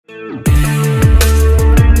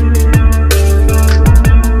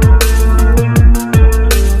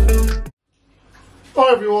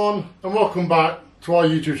welcome back to our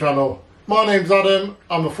YouTube channel. My name's Adam,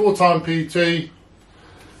 I'm a full-time PT,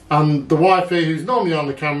 and the wifey who's normally on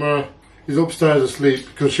the camera is upstairs asleep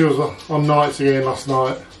because she was on nights again last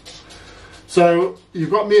night. So you've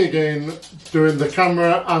got me again doing the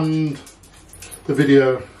camera and the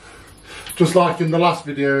video, just like in the last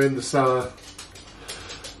video in the cellar.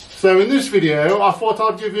 So in this video I thought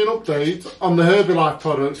I'd give you an update on the Herbalife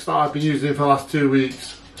products that I've been using for the last 2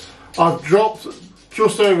 weeks. I've dropped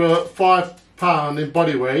just over £5 in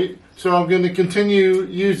body weight, so I'm going to continue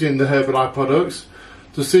using the Herbalife products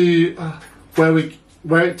to see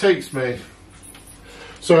where it takes me.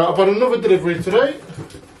 So I've got another delivery today,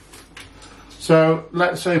 so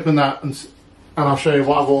let's open that and I'll show you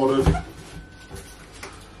what I've ordered.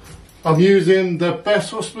 I'm using the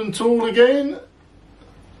Best Husband tool again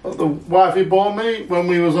that the wifey bought me when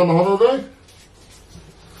we was on holiday.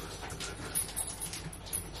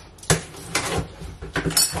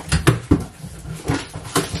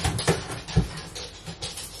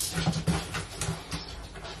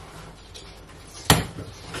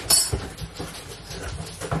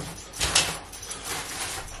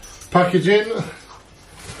 Packaging.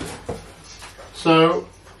 So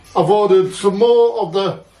I've ordered some more of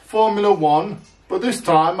the Formula 1, but this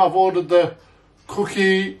time I've ordered the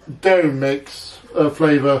cookie dough mix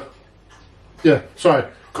flavour. Yeah, sorry,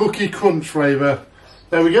 cookie crunch flavour.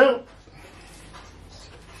 There we go.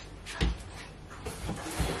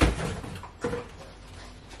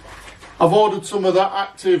 I've ordered some of the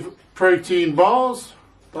active protein bars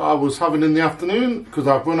that I was having in the afternoon because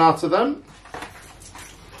I've run out of them.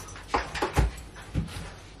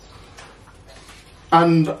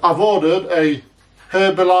 And I've ordered a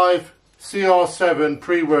Herbalife CR7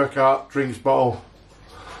 pre-workout drinks bottle.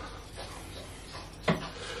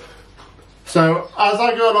 So as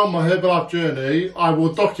I go along my Herbalife journey, I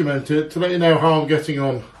will document it to let you know how I'm getting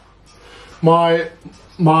on. My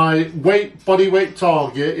body weight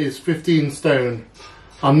target is 15 stone.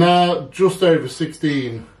 I'm now just over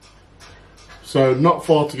 16. So not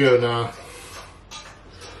far to go now.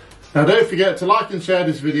 Now don't forget to like and share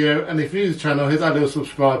this video, and if you're new to the channel, hit that little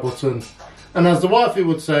subscribe button. And as the wifey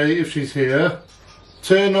would say if she's here,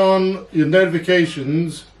 turn on your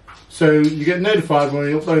notifications so you get notified when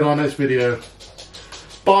we upload our next video.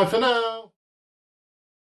 Bye for now.